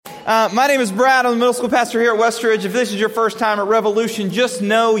My name is Brad. I'm the middle school pastor here at Westridge. If this is your first time at Revolution, just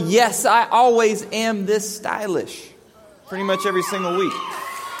know, yes, I always am this stylish. Pretty much every single week.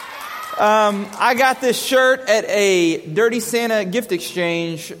 I got this shirt at a Dirty Santa gift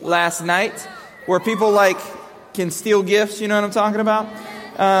exchange last night where people can steal gifts, you know what I'm talking about?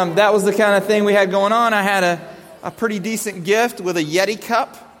 That was the kind of thing we had going on. I had a pretty decent gift with a Yeti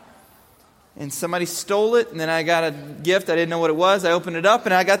cup. And somebody stole it, and then I got a gift. I didn't know what it was. I opened it up,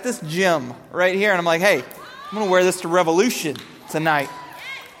 and I got this gem right here. And I'm like, hey, I'm going to wear this to Revolution tonight.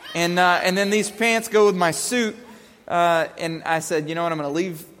 And then these pants go with my suit. And I said, you know what, I'm going to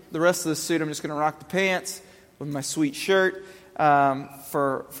leave the rest of the suit. I'm just going to rock the pants with my sweet shirt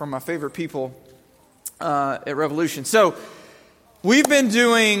for my favorite people at Revolution. So we've been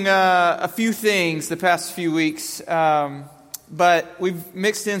doing a few things the past few weeks. But we've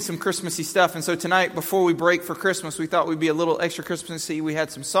mixed in some Christmassy stuff. And so tonight, before we break for Christmas, we thought we'd be a little extra Christmassy. We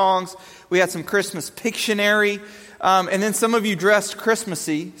had some songs. We had some Christmas Pictionary. And then some of you dressed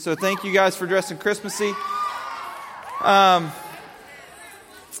Christmassy. So thank you guys for dressing Christmassy.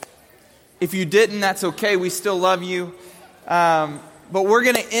 If you didn't, that's okay. We still love you. But we're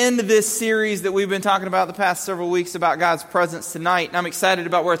going to end this series that we've been talking about the past several weeks about God's presence tonight. And I'm excited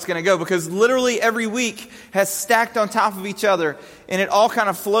about where it's going to go because literally every week has stacked on top of each other. And it all kind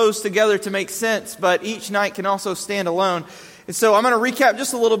of flows together to make sense. But each night can also stand alone. And so I'm going to recap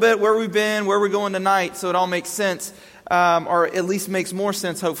just a little bit where we've been, where we're going tonight. So it all makes sense. Or at least makes more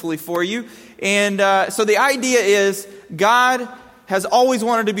sense, hopefully, for you. And so the idea is God has always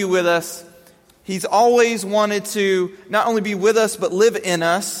wanted to be with us. He's always wanted to not only be with us, but live in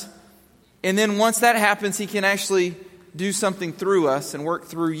us. And then once that happens, He can actually do something through us and work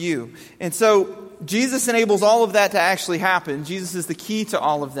through you. And so Jesus enables all of that to actually happen. Jesus is the key to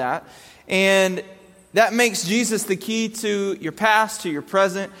all of that. And that makes Jesus the key to your past, to your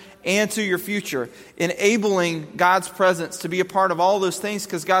present, and to your future. Enabling God's presence to be a part of all those things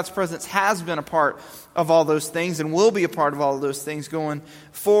because God's presence has been a part of all those things and will be a part of all of those things going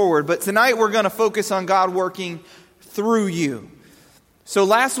forward. But tonight we're going to focus on God working through you. So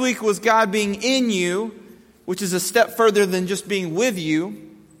last week was God being in you, which is a step further than just being with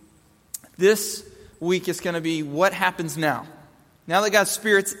you. This week is going to be what happens now. Now that God's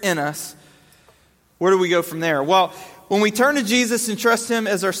Spirit's in us, where do we go from there? Well, when we turn to Jesus and trust Him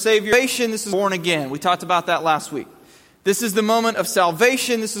as our Savior, this is born again. We talked about that last week. This is the moment of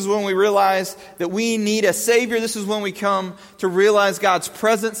salvation. This is when we realize that we need a Savior. This is when we come to realize God's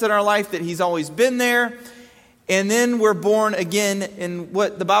presence in our life, that He's always been there. And then we're born again. And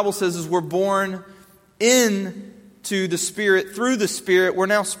what the Bible says is we're born into the Spirit, through the Spirit. We're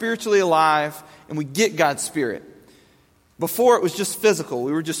now spiritually alive and we get God's Spirit. Before it was just physical.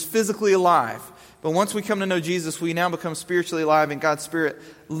 We were just physically alive. But once we come to know Jesus, we now become spiritually alive and God's Spirit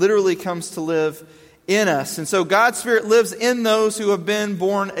literally comes to live in us. And so God's Spirit lives in those who have been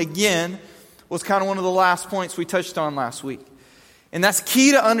born again, was kind of one of the last points we touched on last week. And that's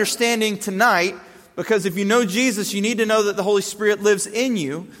key to understanding tonight, because if you know Jesus, you need to know that the Holy Spirit lives in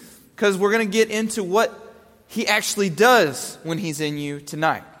you, because we're going to get into what He actually does when He's in you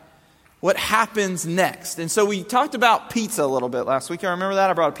tonight. What happens next? And so we talked about pizza a little bit last week. I remember that.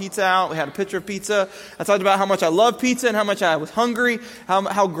 I brought a pizza out. We had a picture of pizza. I talked about how much I love pizza and how much I was hungry,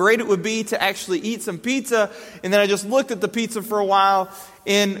 how great it would be to actually eat some pizza. And then I just looked at the pizza for a while.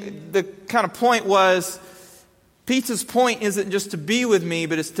 And the kind of point was, pizza's point isn't just to be with me,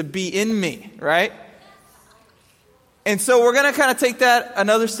 but it's to be in me, right? And so we're going to kind of take that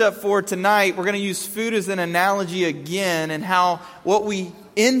another step forward tonight. We're going to use food as an analogy again, and how what we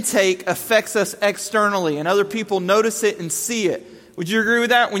intake affects us externally, and other people notice it and see it. Would you agree with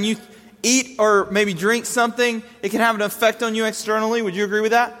that? When you eat or maybe drink something, it can have an effect on you externally. Would you agree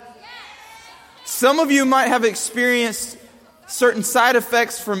with that? Some of you might have experienced certain side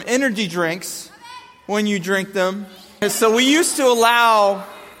effects from energy drinks when you drink them. And so we used to allow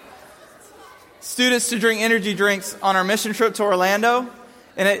students to drink energy drinks on our mission trip to Orlando.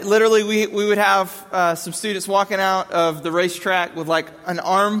 And literally we would have some students walking out of the racetrack with like an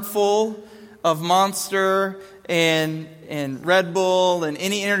armful of Monster and Red Bull and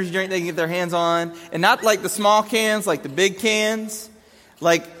any energy drink they can get their hands on. And not like the small cans, like the big cans.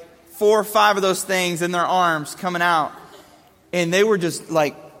 Like 4 or 5 of those things in their arms coming out. And they were just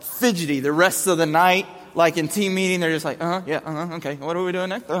like fidgety the rest of the night. Like in team meeting, they're just like, okay, what are we doing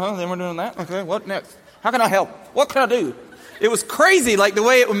next? Then we're doing that. Okay, what next? How can I help? What can I do? It was crazy, like the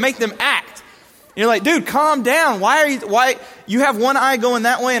way it would make them act. You're like, dude, calm down. Why you have one eye going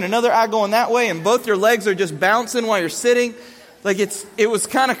that way and another eye going that way, and both your legs are just bouncing while you're sitting. Like it was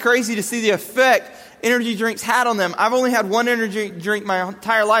kind of crazy to see the effect. energy drinks had on them. I've only had one energy drink my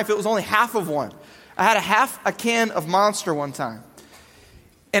entire life. It was only half of one. I had half a can of Monster one time.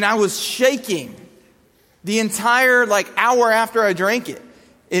 And I was shaking the entire hour after I drank it.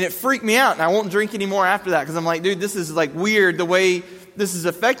 And it freaked me out. And I won't drink anymore after that because I'm like, dude, this is weird the way this is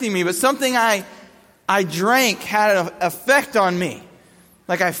affecting me. But something I drank had an effect on me.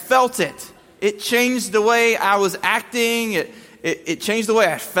 I felt it. It changed the way I was acting. It changed the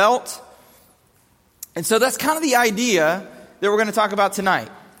way I felt. And so that's kind of the idea that we're going to talk about tonight.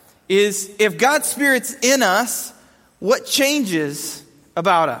 Is if God's Spirit's in us, what changes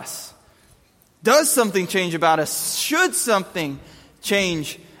about us? Does something change about us? Should something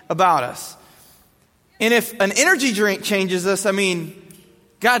change about us? And if an energy drink changes us,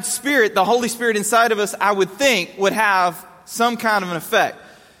 God's Spirit, the Holy Spirit inside of us, I would think would have some kind of an effect.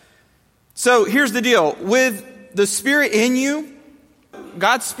 So here's the deal. With the Spirit in you,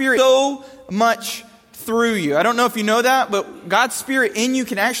 God's Spirit so much through you. I don't know if you know that, but God's Spirit in you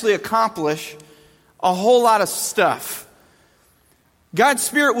can actually accomplish a whole lot of stuff. God's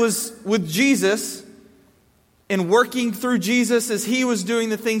Spirit was with Jesus and working through Jesus as He was doing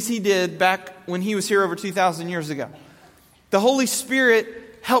the things He did back when He was here over 2,000 years ago. The Holy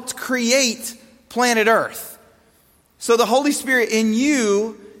Spirit helped create planet Earth. So the Holy Spirit in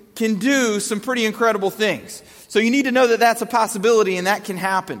you can do some pretty incredible things. So you need to know that that's a possibility and that can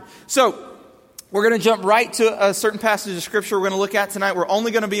happen. So we're going to jump right to a certain passage of Scripture we're going to look at tonight. We're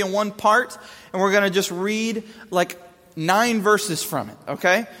only going to be in one part, and we're going to just read 9 verses from it,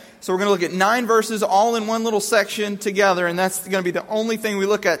 okay? So we're going to look at 9 verses all in one little section together, and that's going to be the only thing we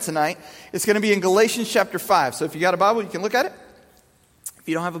look at tonight. It's going to be in Galatians chapter 5. So if you got a Bible, you can look at it. If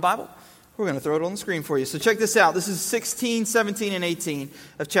you don't have a Bible, we're going to throw it on the screen for you. So check this out. This is 16, 17, and 18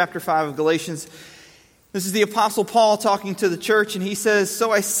 of chapter 5 of Galatians. This is the Apostle Paul talking to the church, and he says,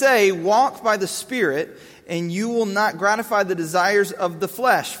 "So I say, walk by the Spirit, and you will not gratify the desires of the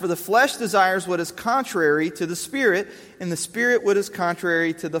flesh. For the flesh desires what is contrary to the Spirit, and the Spirit what is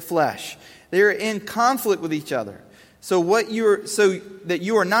contrary to the flesh. They are in conflict with each other. So that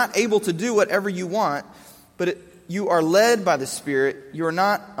you are not able to do whatever you want, but you are led by the Spirit. You are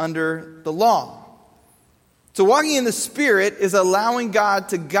not under the law." So walking in the Spirit is allowing God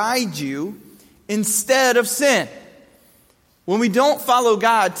to guide you instead of sin. When we don't follow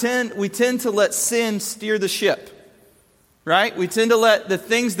God, we tend to let sin steer the ship. Right? We tend to let the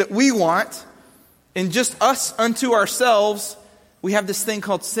things that we want, and just us unto ourselves, we have this thing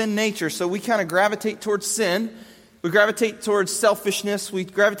called sin nature. So we kind of gravitate towards sin. We gravitate towards selfishness. We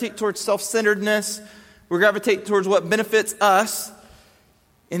gravitate towards self-centeredness. We gravitate towards what benefits us.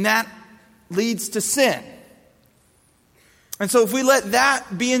 And that leads to sin. And so if we let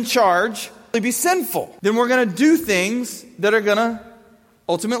that be in charge, be sinful, then we're going to do things that are going to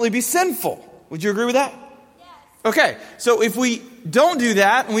ultimately be sinful. Would you agree with that? Yes. Okay, so if we don't do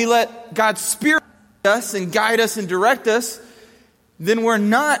that and we let God's Spirit lead us and guide us and direct us, then we're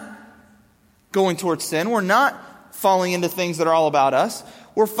not going towards sin. We're not falling into things that are all about us.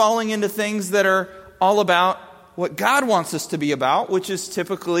 We're falling into things that are all about what God wants us to be about, which is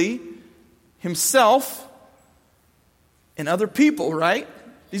typically Himself and other people, right?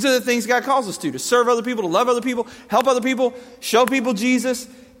 These are the things God calls us to serve other people, to love other people, help other people, show people Jesus,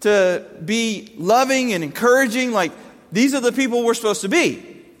 to be loving and encouraging. These are the people we're supposed to be.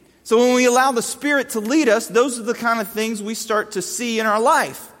 So when we allow the Spirit to lead us, those are the kind of things we start to see in our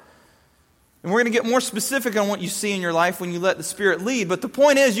life. And we're going to get more specific on what you see in your life when you let the Spirit lead. But the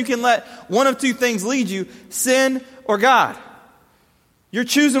point is, you can let one of two things lead you, sin or God. You're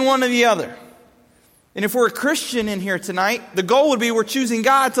choosing one or the other. And if we're a Christian in here tonight, the goal would be we're choosing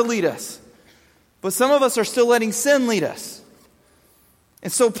God to lead us. But some of us are still letting sin lead us.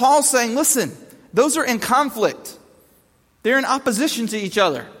 And so Paul's saying, listen, those are in conflict. They're in opposition to each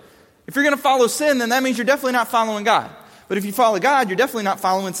other. If you're going to follow sin, then that means you're definitely not following God. But if you follow God, you're definitely not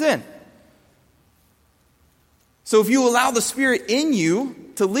following sin. So if you allow the Spirit in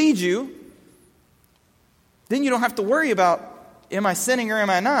you to lead you, then you don't have to worry about, am I sinning or am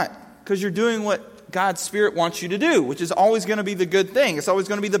I not? Because you're doing what God's Spirit wants you to do, which is always going to be the good thing. It's always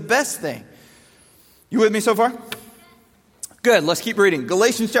going to be the best thing. You with me so far? Good. Let's keep reading.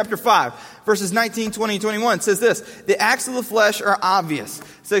 Galatians chapter 5, verses 19, 20, and 21 says this: "The acts of the flesh are obvious: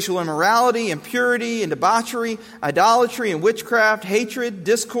 sexual immorality, impurity, and debauchery, idolatry and witchcraft, hatred,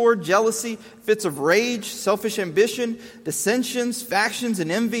 discord, jealousy, fits of rage, selfish ambition, dissensions, factions,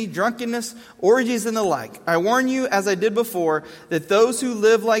 and envy, drunkenness, orgies, and the like. I warn you, as I did before, that those who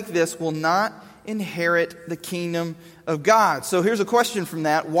live like this will not inherit the kingdom of God. So here's a question from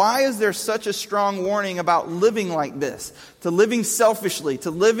that. Why is there such a strong warning about living like this? To living selfishly,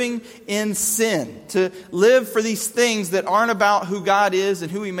 to living in sin, to live for these things that aren't about who God is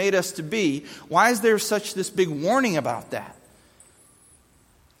and who He made us to be. Why is there such this big warning about that?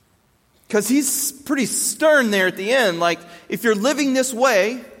 Because He's pretty stern there at the end. Like, if you're living this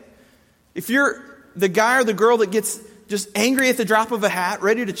way, if you're the guy or the girl that gets just angry at the drop of a hat,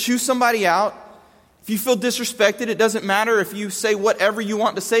 ready to chew somebody out, if you feel disrespected, it doesn't matter if you say whatever you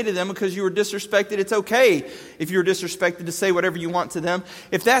want to say to them because you were disrespected. It's okay if you're disrespected to say whatever you want to them.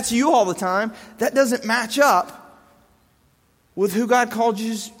 If that's you all the time, that doesn't match up with who God calls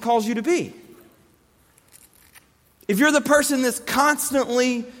you to be. If you're the person that's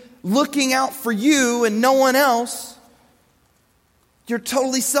constantly looking out for you and no one else, you're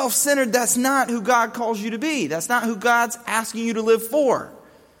totally self-centered. That's not who God calls you to be. That's not who God's asking you to live for.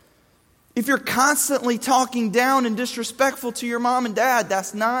 If you're constantly talking down and disrespectful to your mom and dad,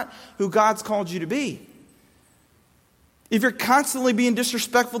 that's not who God's called you to be. If you're constantly being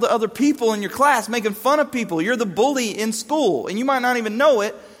disrespectful to other people in your class, making fun of people, you're the bully in school, and you might not even know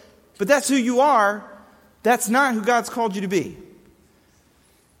it, but that's who you are, that's not who God's called you to be.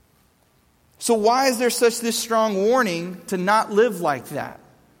 So why is there such this strong warning to not live like that?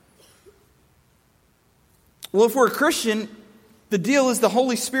 Well, if we're a Christian, the deal is the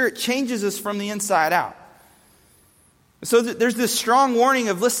Holy Spirit changes us from the inside out. So there's this strong warning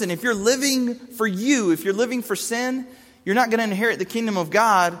of, listen, if you're living for you, if you're living for sin, you're not going to inherit the kingdom of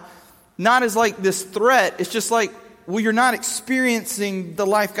God. Not as like this threat. It's just like, well, you're not experiencing the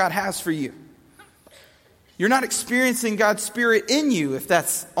life God has for you. You're not experiencing God's Spirit in you if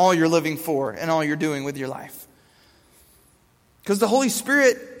that's all you're living for and all you're doing with your life. Because the Holy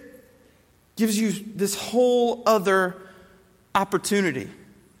Spirit gives you this whole other opportunity,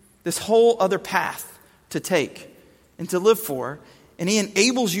 this whole other path to take and to live for. And He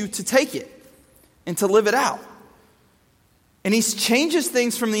enables you to take it and to live it out. And He changes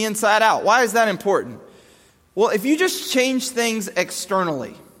things from the inside out. Why is that important? Well, if you just change things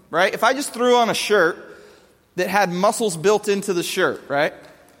externally, right? If I just threw on a shirt that had muscles built into the shirt, right?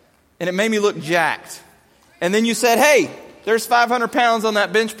 And it made me look jacked. And then you said, hey, there's 500 pounds on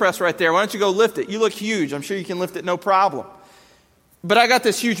that bench press right there. Why don't you go lift it? You look huge. I'm sure you can lift it no problem. But I got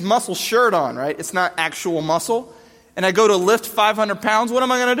this huge muscle shirt on, right? It's not actual muscle. And I go to lift 500 pounds. What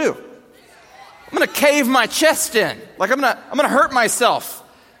am I going to do? I'm going to cave my chest in. Like I'm going to hurt myself.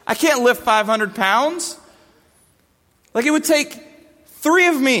 I can't lift 500 pounds. Like it would take 3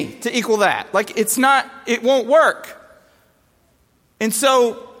 of me to equal that. Like it won't work. And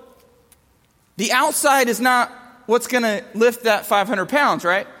so the outside is not what's going to lift that 500 pounds,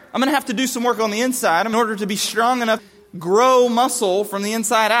 right? I'm going to have to do some work on the inside in order to be strong enough, grow muscle from the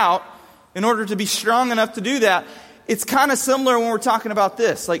inside out in order to be strong enough to do that. It's kind of similar when we're talking about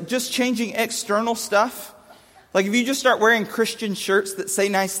this, like just changing external stuff. Like if you just start wearing Christian shirts that say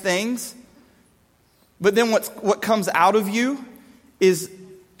nice things, but then what comes out of you is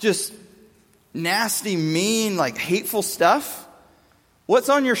just nasty, mean, like hateful stuff. What's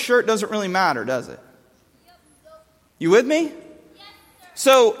on your shirt doesn't really matter, does it? You with me?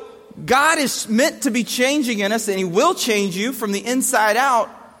 So God is meant to be changing in us, and He will change you from the inside out.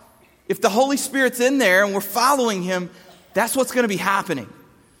 If the Holy Spirit's in there and we're following Him, that's what's going to be happening.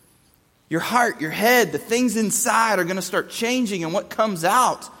 Your heart, your head, the things inside are going to start changing, and what comes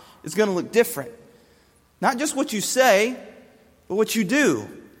out is going to look different. Not just what you say, but what you do.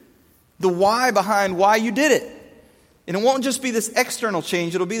 The why behind why you did it. And it won't just be this external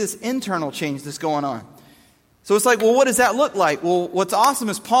change, it'll be this internal change that's going on. So it's like, well, what does that look like? Well, what's awesome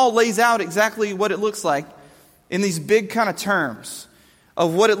is Paul lays out exactly what it looks like in these big kind of terms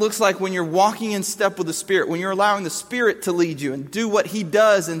of what it looks like when you're walking in step with the Spirit, when you're allowing the Spirit to lead you and do what He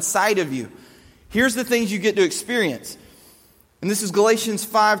does inside of you. Here's the things you get to experience. And this is Galatians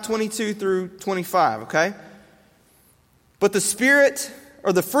 5:22 through 25, okay? But the Spirit,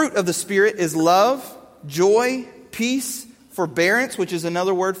 or the fruit of the Spirit, is love, joy, peace, forbearance, which is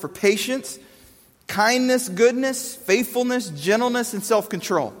another word for patience, kindness, goodness, faithfulness, gentleness, and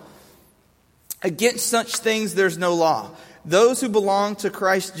self-control. Against such things there's no law. Those who belong to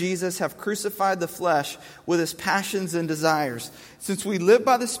Christ Jesus have crucified the flesh with its passions and desires. Since we live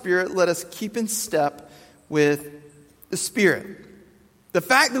by the Spirit, let us keep in step with the Spirit. The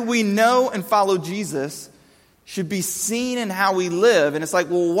fact that we know and follow Jesus should be seen in how we live. And it's like,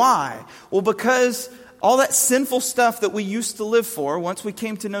 well, why? Well, because all that sinful stuff that we used to live for, once we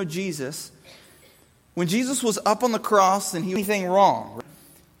came to know Jesus, when Jesus was up on the cross and He did anything wrong,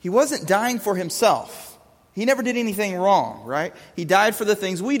 He wasn't dying for Himself. He never did anything wrong, right? He died for the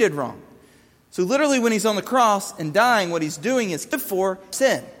things we did wrong. So literally when he's on the cross and dying, what he's doing is live for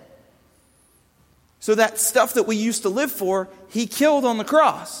sin. So that stuff that we used to live for, he killed on the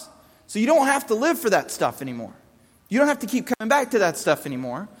cross. So you don't have to live for that stuff anymore. You don't have to keep coming back to that stuff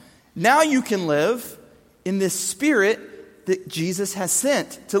anymore. Now you can live in this Spirit that Jesus has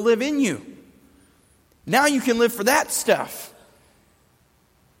sent to live in you. Now you can live for that stuff.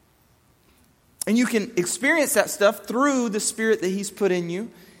 And you can experience that stuff through the Spirit that He's put in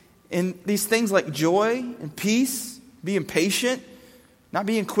you. And these things like joy and peace, being patient, not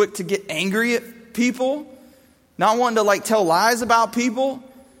being quick to get angry at people, not wanting to tell lies about people,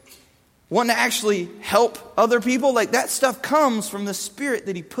 wanting to actually help other people. That stuff comes from the Spirit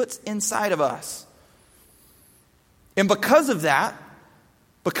that He puts inside of us. And because of that,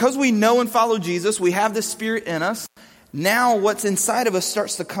 because we know and follow Jesus, we have the Spirit in us. Now what's inside of us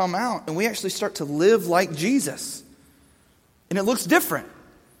starts to come out, and we actually start to live like Jesus. And it looks different.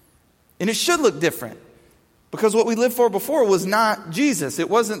 And it should look different. Because what we lived for before was not Jesus. It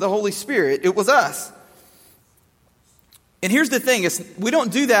wasn't the Holy Spirit. It was us. And here's the thing. We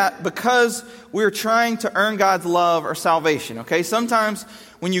don't do that because we're trying to earn God's love or salvation. Okay? Sometimes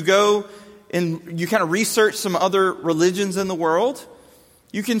when you go and you kind of research some other religions in the world,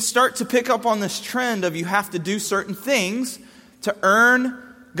 you can start to pick up on this trend of you have to do certain things to earn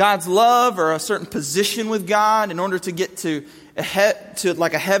God's love or a certain position with God in order to get to a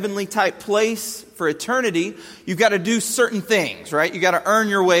heavenly type place for eternity. You've got to do certain things, right? You've got to earn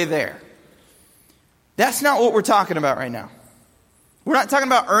your way there. That's not what we're talking about right now. We're not talking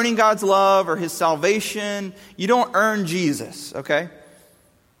about earning God's love or His salvation. You don't earn Jesus, okay?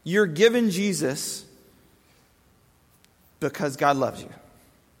 You're given Jesus because God loves you.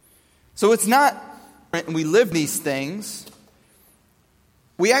 So it's not, and we live these things.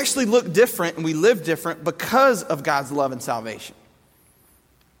 We actually look different and we live different because of God's love and salvation.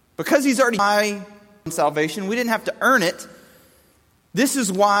 Because He's already my salvation, we didn't have to earn it. This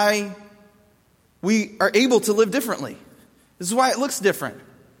is why we are able to live differently. This is why it looks different.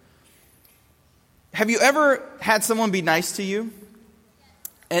 Have you ever had someone be nice to you?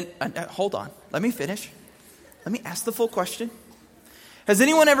 And hold on, let me finish. Let me ask the full question. Has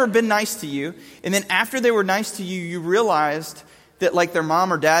anyone ever been nice to you, and then after they were nice to you, you realized that their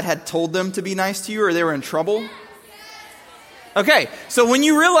mom or dad had told them to be nice to you, or they were in trouble? Okay, so when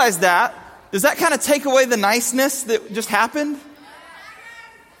you realize that, does that kind of take away the niceness that just happened?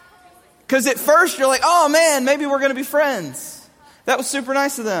 Because at first you're like, oh man, maybe we're going to be friends. That was super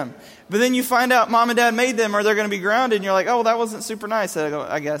nice of them. But then you find out mom and dad made them, or they're going to be grounded, and you're like, oh, well, that wasn't super nice.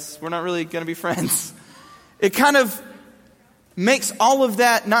 I guess we're not really going to be friends. It kind of makes all of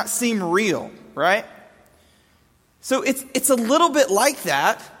that not seem real, right? So it's a little bit like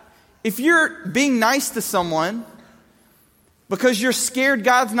that. If you're being nice to someone because you're scared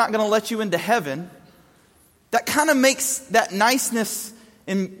God's not going to let you into heaven, that kind of makes that niceness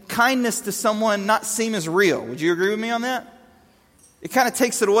and kindness to someone not seem as real. Would you agree with me on that? It kind of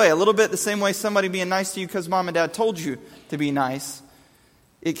takes it away a little bit the same way somebody being nice to you because mom and dad told you to be nice.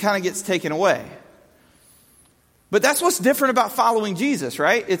 It kind of gets taken away. But that's what's different about following Jesus,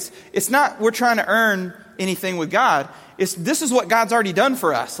 right? It's not we're trying to earn anything with God. This is what God's already done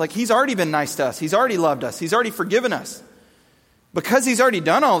for us. He's already been nice to us. He's already loved us. He's already forgiven us. Because He's already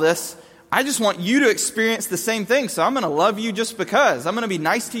done all this, I just want you to experience the same thing. So I'm going to love you just because. I'm going to be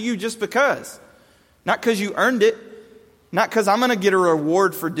nice to you just because. Not because you earned it. Not because I'm going to get a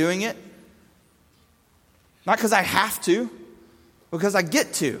reward for doing it. Not because I have to. Because I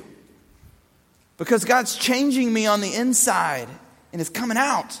get to. Because God's changing me on the inside and it's coming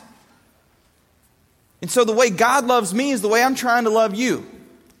out. And so the way God loves me is the way I'm trying to love you.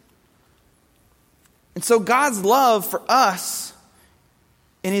 And so God's love for us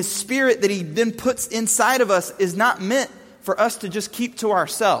and His Spirit that He then puts inside of us is not meant for us to just keep to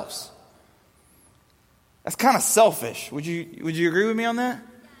ourselves. That's kind of selfish. Would you agree with me on that?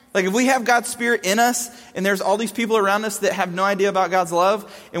 If we have God's Spirit in us and there's all these people around us that have no idea about God's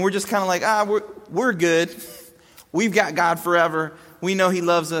love and we're just kind of we're good. We've got God forever. We know He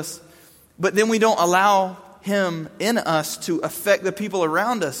loves us. But then we don't allow Him in us to affect the people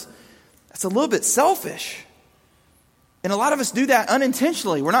around us. That's a little bit selfish. And a lot of us do that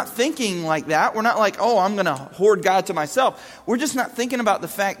unintentionally. We're not thinking like that. We're not like, oh, I'm going to hoard God to myself. We're just not thinking about the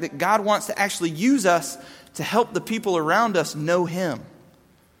fact that God wants to actually use us to help the people around us know Him.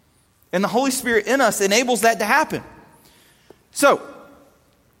 And the Holy Spirit in us enables that to happen. So,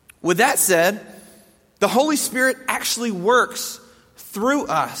 with that said, the Holy Spirit actually works through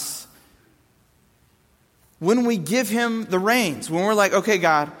us when we give Him the reins. When we're like, okay,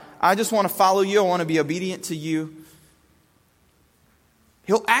 God, I just want to follow You. I want to be obedient to You.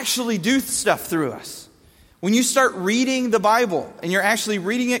 He'll actually do stuff through us. When you start reading the Bible and you're actually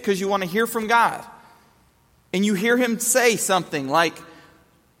reading it because you want to hear from God, and you hear him say something like,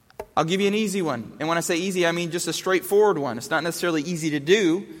 I'll give you an easy one. And when I say easy, I mean just a straightforward one. It's not necessarily easy to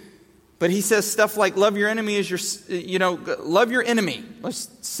do. But he says stuff like, love your enemy as love your enemy. It's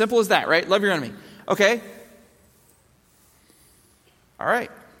simple as that, right? Love your enemy. Okay. All right.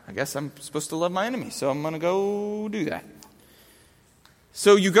 I guess I'm supposed to love my enemy. So I'm going to go do that.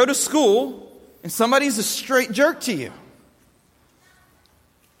 So you go to school and somebody's a straight jerk to you.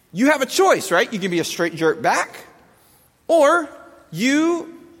 You have a choice, right? You can be a straight jerk back, or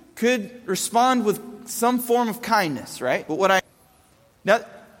you could respond with some form of kindness, right? But now,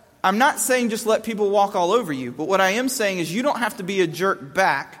 I'm not saying just let people walk all over you, but what I am saying is you don't have to be a jerk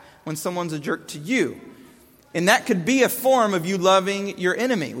back when someone's a jerk to you. And that could be a form of you loving your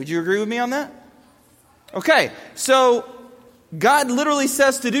enemy. Would you agree with me on that? Okay, so God literally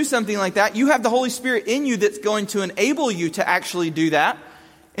says to do something like that. You have the Holy Spirit in you that's going to enable you to actually do that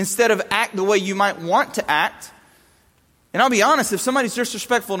instead of act the way you might want to act. And I'll be honest, if somebody's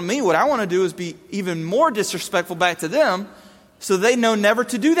disrespectful to me, what I want to do is be even more disrespectful back to them so they know never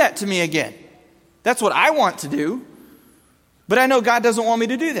to do that to me again. That's what I want to do. But I know God doesn't want me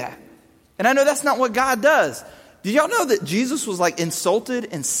to do that. And I know that's not what God does. Did y'all know that Jesus was like insulted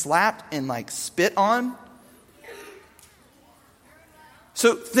and slapped and like spit on?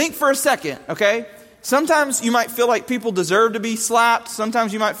 So think for a second, okay? Sometimes you might feel like people deserve to be slapped.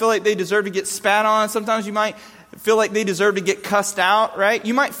 Sometimes you might feel like they deserve to get spat on. Sometimes you might feel like they deserve to get cussed out, right?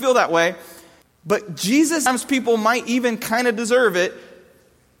 You might feel that way. But Jesus, sometimes people might even kind of deserve it.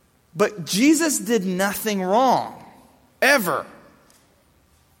 But Jesus did nothing wrong, ever.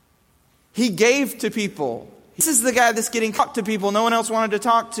 He gave to people. This is the guy that's getting talked to people no one else wanted to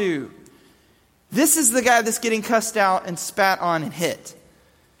talk to. This is the guy that's getting cussed out and spat on and hit.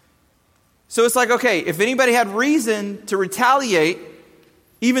 So it's like, okay, if anybody had reason to retaliate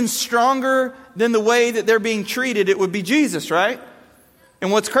even stronger than the way that they're being treated, it would be Jesus, right?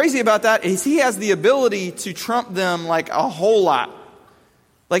 And what's crazy about that is he has the ability to trump them like a whole lot.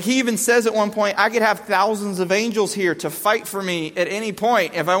 Like he even says at one point, I could have thousands of angels here to fight for me at any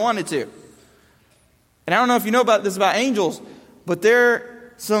point if I wanted to. And I don't know if you know about this about angels, but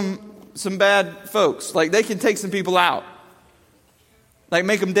they're some bad folks. Like they can take some people out. Like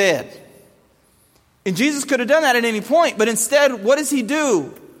make them dead. And Jesus could have done that at any point, but instead, what does he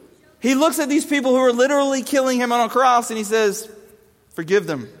do? He looks at these people who are literally killing him on a cross and he says, forgive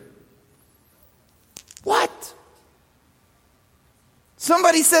them. What?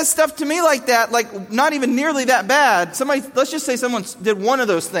 Somebody says stuff to me like that, like not even nearly that bad. Somebody, let's just say someone did one of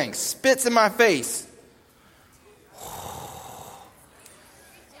those things, spits in my face.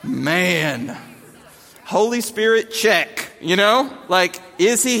 Man, Holy Spirit, check, like,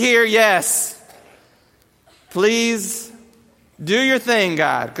 is he here? Yes. Please do your thing,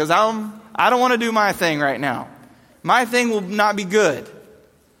 God, because I don't want to do my thing right now. My thing will not be good.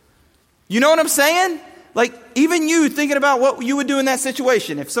 You know what I'm saying? Like, even you thinking about what you would do in that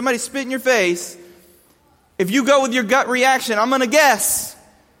situation. If somebody spit in your face, if you go with your gut reaction, I'm going to guess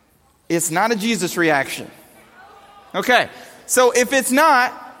it's not a Jesus reaction. Okay, so if it's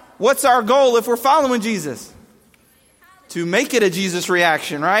not, what's our goal if we're following Jesus? To make it a Jesus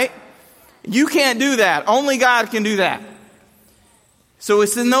reaction, right? You can't do that. Only God can do that. So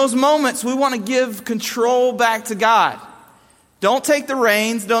it's in those moments we want to give control back to God. Don't take the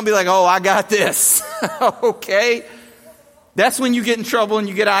reins. Don't be like, oh, I got this. Okay? That's when you get in trouble and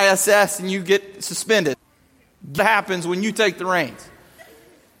you get ISS and you get suspended. That happens when you take the reins.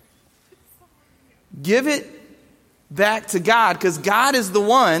 Give it back to God, because God is the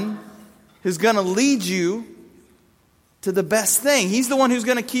one who's going to lead you to the best thing. He's the one who's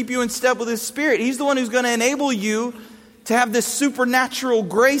going to keep you in step with His Spirit. He's the one who's going to enable you to have this supernatural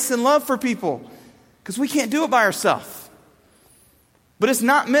grace and love for people, because we can't do it by ourselves. But it's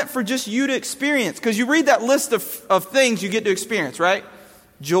not meant for just you to experience, because you read that list of things you get to experience, right?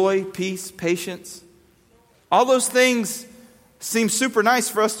 Joy, peace, patience. All those things seem super nice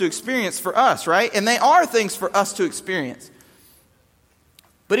for us to experience for us, right? And they are things for us to experience.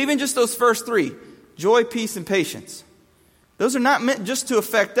 But even just those first three, joy, peace, and patience, those are not meant just to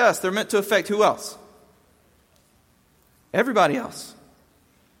affect us. They're meant to affect who else? Everybody else.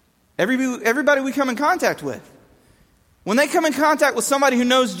 Everybody we come in contact with. When they come in contact with somebody who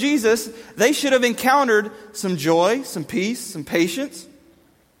knows Jesus, they should have encountered some joy, some peace, some patience.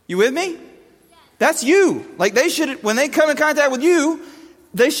 You with me? That's you. Like they should, when they come in contact with you,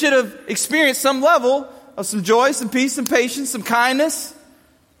 they should have experienced some level of some joy, some peace, some patience, some kindness.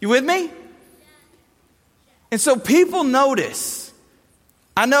 You with me? And so people notice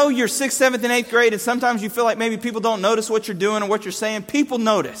I know you're 6th, 7th, and 8th grade, and sometimes you feel like maybe people don't notice what you're doing or what you're saying. People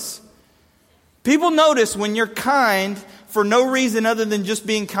notice. People notice when you're kind for no reason other than just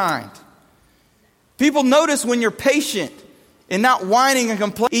being kind. People notice when you're patient and not whining and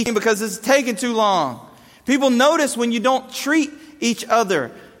complaining because it's taking too long. People notice when you don't treat each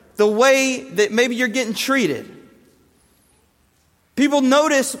other the way that maybe you're getting treated. People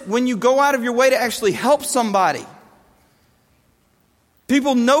notice when you go out of your way to actually help somebody.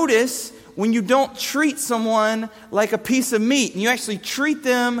 People notice when you don't treat someone like a piece of meat and you actually treat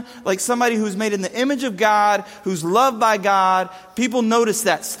them like somebody who's made in the image of God, who's loved by God. People notice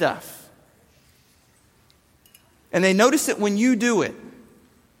that stuff. And they notice it when you do it.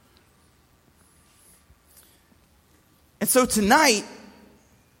 And so tonight,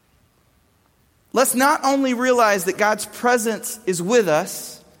 let's not only realize that God's presence is with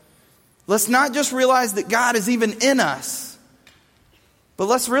us, let's not just realize that God is even in us, but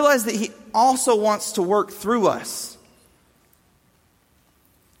let's realize that He also wants to work through us.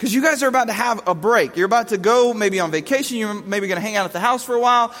 Because you guys are about to have a break. You're about to go maybe on vacation. You're maybe going to hang out at the house for a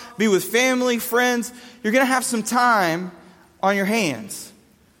while, be with family, friends. You're going to have some time on your hands.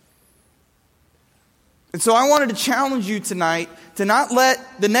 And so I wanted to challenge you tonight to not let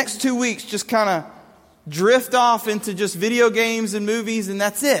the next 2 weeks just kind of drift off into just video games and movies and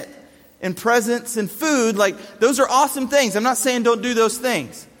that's it. And presents and food, like those are awesome things. I'm not saying don't do those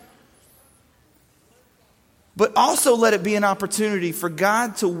things. But also let it be an opportunity for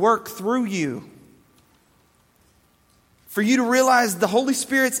God to work through you. For you to realize the Holy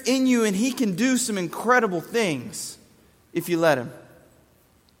Spirit's in you and He can do some incredible things if you let Him.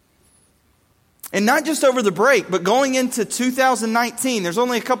 And not just over the break, but going into 2019. There's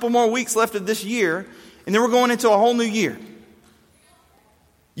only a couple more weeks left of this year, and then we're going into a whole new year.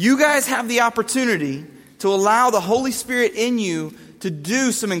 You guys have the opportunity to allow the Holy Spirit in you to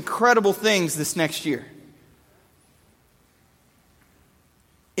do some incredible things this next year.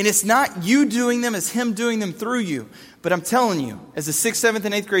 And it's not you doing them, it's Him doing them through you. But I'm telling you, as a 6th, 7th,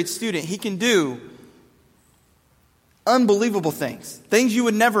 and 8th grade student, He can do unbelievable things. Things you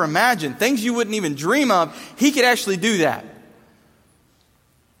would never imagine. Things you wouldn't even dream of. He could actually do that.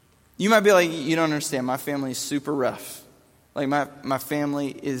 You might be like, you don't understand. My family is super rough. Like my family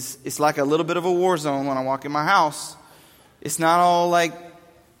it's like a little bit of a war zone when I walk in my house. It's not all like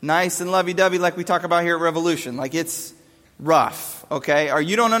nice and lovey-dovey like we talk about here at Revolution. Like it's rough, okay? Or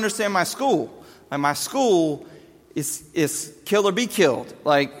you don't understand my school. Like my school is kill or be killed.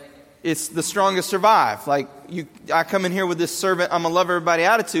 Like it's the strongest survive. Like I come in here with this servant, I'm gonna love everybody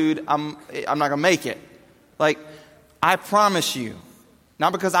attitude. I'm not gonna make it. Like I promise you,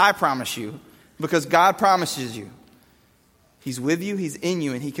 not because I promise you, because God promises you. He's with you, He's in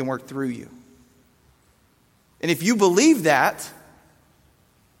you, and He can work through you. And if you believe that,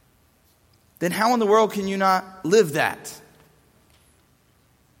 then how in the world can you not live that?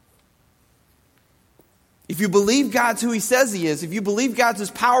 If you believe God's who He says He is, if you believe God's as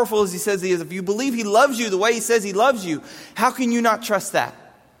powerful as He says He is, if you believe He loves you the way He says He loves you, how can you not trust that?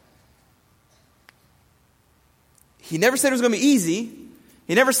 He never said it was going to be easy.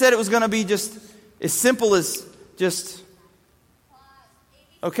 He never said it was going to be just as simple as just,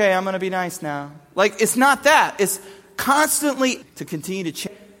 okay, I'm going to be nice now. Like, it's not that. It's constantly to continue to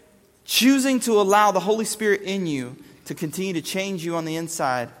change. Choosing to allow the Holy Spirit in you to continue to change you on the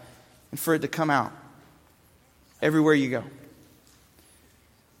inside and for it to come out everywhere you go.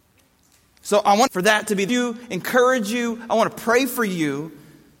 So I want for that to be you, encourage you. I want to pray for you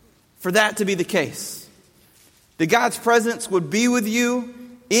for that to be the case. That God's presence would be with you,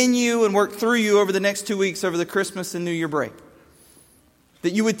 in you, and work through you over the next 2 weeks over the Christmas and New Year break.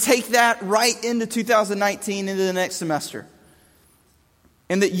 That you would take that right into 2019, into the next semester.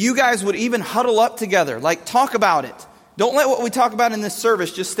 And that you guys would even huddle up together, like talk about it. Don't let what we talk about in this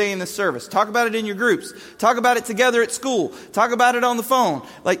service just stay in this service. Talk about it in your groups. Talk about it together at school. Talk about it on the phone.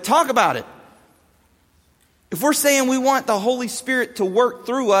 Like, talk about it. If we're saying we want the Holy Spirit to work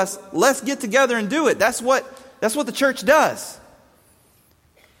through us, let's get together and do it. That's what the church does.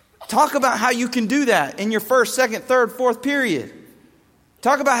 Talk about how you can do that in your first, second, third, fourth period.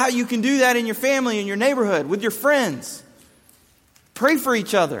 Talk about how you can do that in your family, in your neighborhood, with your friends. Pray for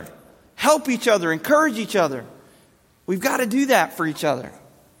each other. Help each other. Encourage each other. We've got to do that for each other.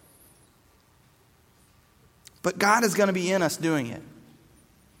 But God is going to be in us doing it.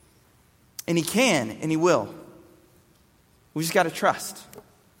 And He can and He will. We just got to trust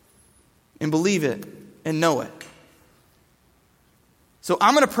and believe it and know it. So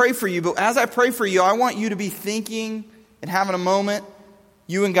I'm going to pray for you, but as I pray for you, I want you to be thinking and having a moment,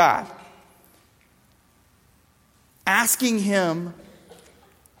 you and God, asking Him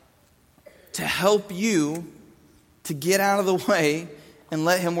to help you to get out of the way and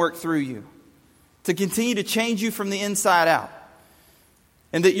let him work through you, to continue to change you from the inside out.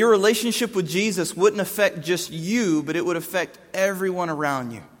 And that your relationship with Jesus wouldn't affect just you, but it would affect everyone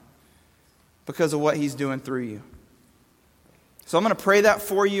around you because of what he's doing through you. So I'm going to pray that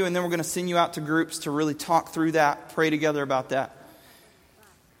for you, and then we're going to send you out to groups to really talk through that, pray together about that.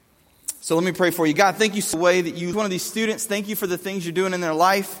 So let me pray for you. God, thank you for the way that you, one of these students, thank you for the things you're doing in their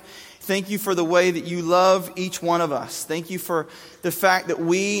life. Thank you for the way that you love each one of us. Thank you for the fact that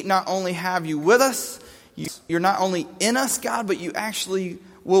we not only have you with us, you're not only in us, God, but you actually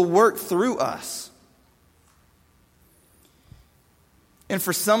will work through us. And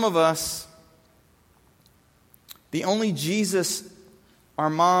for some of us, the only Jesus our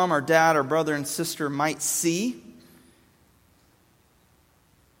mom, our dad, our brother and sister might see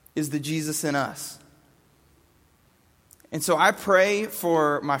is the Jesus in us. And so I pray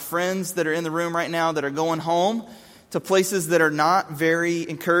for my friends that are in the room right now that are going home to places that are not very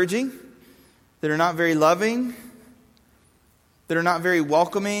encouraging, that are not very loving, that are not very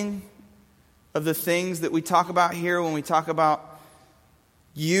welcoming of the things that we talk about here when we talk about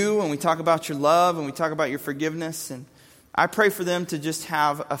you, and we talk about your love, and we talk about your forgiveness. And I pray for them to just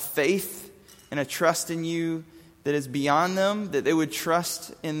have a faith and a trust in you that is beyond them, that they would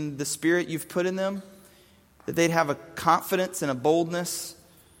trust in the Spirit you've put in them, that they'd have a confidence and a boldness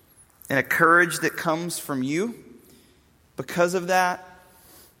and a courage that comes from you because of that.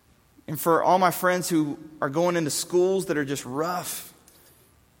 And for all my friends who are going into schools that are just rough,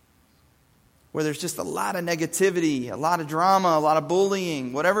 where there's just a lot of negativity, a lot of drama, a lot of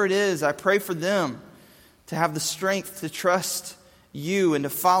bullying, whatever it is, I pray for them to have the strength to trust you and to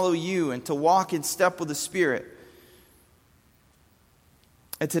follow you and to walk in step with the Spirit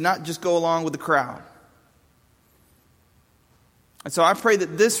and to not just go along with the crowd. And so I pray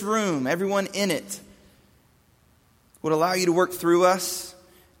that this room, everyone in it, would allow you to work through us.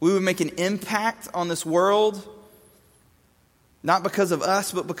 We would make an impact on this world, not because of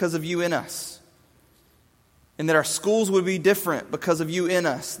us, but because of you in us. And that our schools would be different because of you in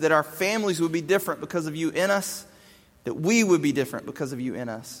us. That our families would be different because of you in us. That we would be different because of you in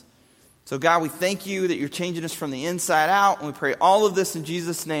us. So God, we thank you that you're changing us from the inside out. And we pray all of this in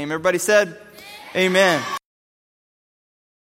Jesus' name. Everybody said, Amen.